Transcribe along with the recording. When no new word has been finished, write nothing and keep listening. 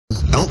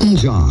Elton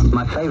John.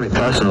 My favorite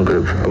personal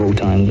group of all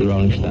time, the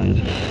Rolling Stones,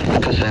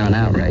 because they're an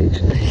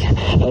outrage.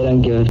 They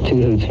don't give two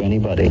hoots for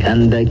anybody,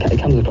 and it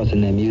comes across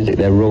in their music.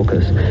 They're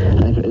raucous.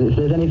 And if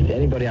there's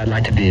anybody I'd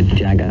like to be a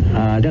Jagger,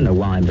 I don't know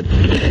why, but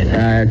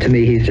to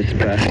me he's just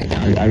perfect.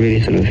 I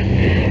really sort of,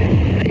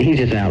 he's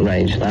just an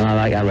outrage, and I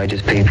like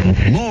outrageous people.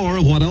 More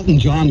of what Elton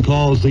John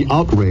calls the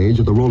outrage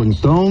of the Rolling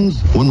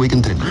Stones when we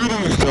continue.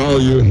 To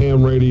all you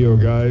ham radio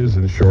guys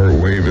and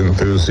shortwave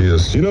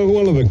enthusiasts, you know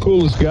one of the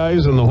coolest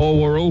guys in the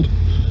whole world?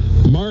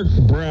 Mark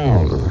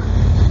Brown.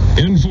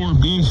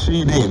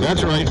 N4BCD.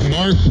 That's right,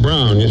 Mark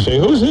Brown. You say,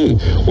 who's he?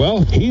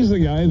 Well, he's the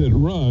guy that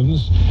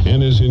runs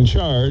and is in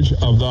charge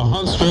of the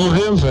Huntsville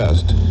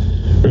Hamfest.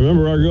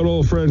 Remember our good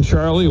old friend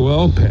Charlie?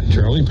 Well,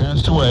 Charlie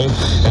passed away,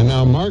 and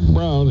now Mark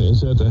Brown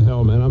is at the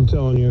helm, and I'm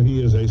telling you,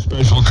 he is a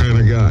special kind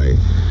of guy.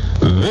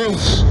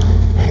 This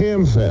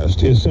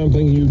Hamfest is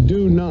something you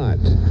do not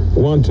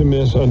want to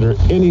miss under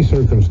any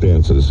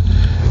circumstances.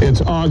 It's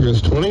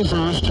August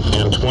 21st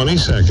and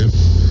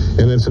 22nd,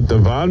 and it's at the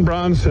Von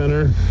Braun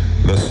Center,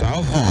 the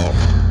South Hall,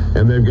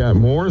 and they've got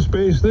more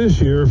space this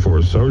year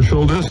for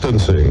social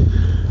distancing.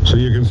 So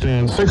you can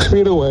stand 6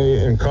 feet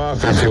away and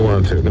cough if you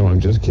want to. No, I'm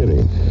just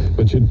kidding.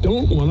 But you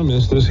don't want to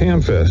miss this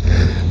Hamfest.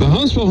 The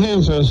Huntsville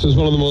Hamfest is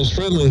one of the most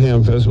friendly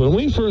Hamfests. When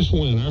we first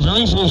went, our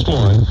very first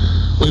one,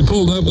 we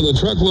pulled up with a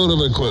truckload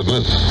of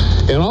equipment,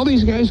 and all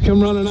these guys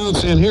come running out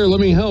saying, here, let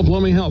me help,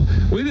 let me help.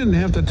 We didn't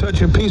have to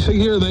touch a piece of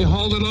gear. They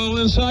hauled it all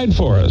inside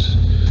for us.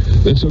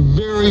 It's a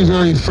very,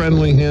 very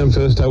friendly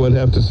Hamfest. I would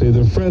have to say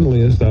the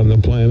friendliest on the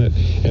planet.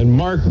 And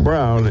Mark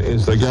Brown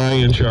is the guy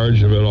in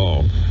charge of it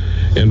all.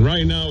 And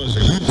right now is a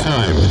good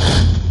time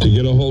to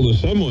get a hold of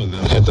someone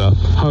at the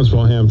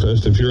Huntsville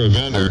Hamfest if you're a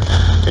vendor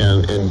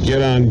and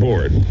get on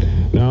board.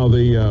 Now,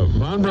 the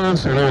Von Braun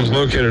Center is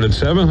located at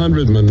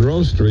 700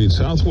 Monroe Street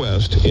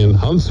Southwest in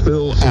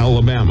Huntsville,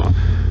 Alabama.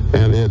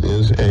 And it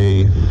is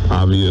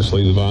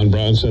obviously the Von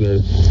Braun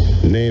Center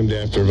named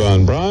after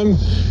Von Braun.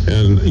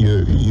 And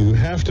you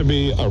have to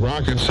be a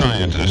rocket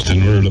scientist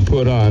in order to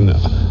put on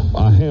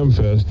a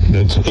Hamfest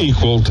that's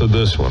equal to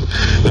this one.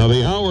 Now,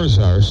 the hours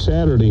are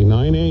Saturday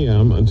 9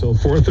 a.m. until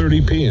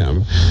 4:30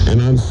 p.m.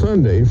 and on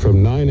Sunday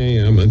from 9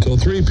 a.m. until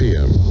 3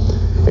 p.m.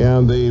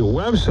 And the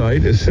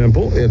website is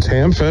simple. It's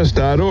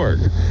hamfest.org.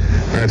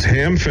 That's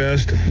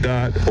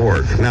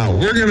hamfest.org. Now,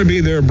 we're going to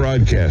be there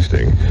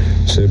broadcasting.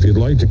 So if you'd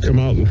like to come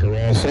out and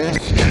harass us,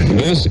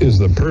 this is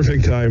the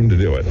perfect time to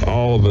do it.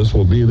 All of us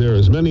will be there,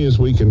 as many as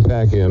we can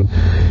pack in,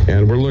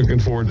 and we're looking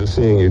forward to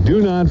seeing you.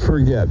 Do not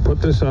forget,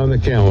 put this on the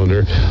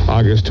calendar,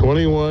 August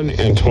 21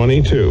 and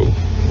 22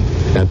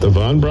 at the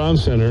Von Braun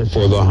Center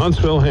for the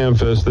Huntsville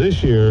Hamfest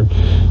this year.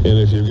 And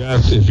if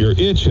you're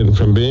itching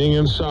from being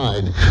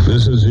inside,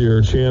 this is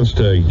your chance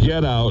to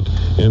get out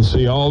and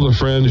see all the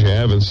friends you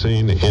haven't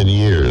seen in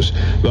years.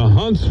 The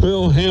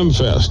Huntsville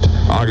Hamfest,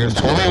 August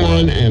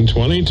 21 and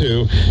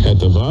 22 at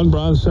the Von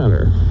Braun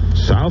Center,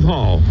 South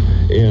Hall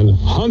in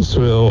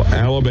Huntsville,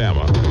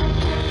 Alabama.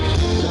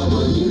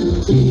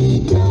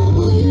 Wtww,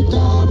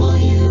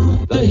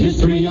 the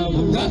history of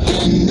rock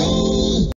and roll.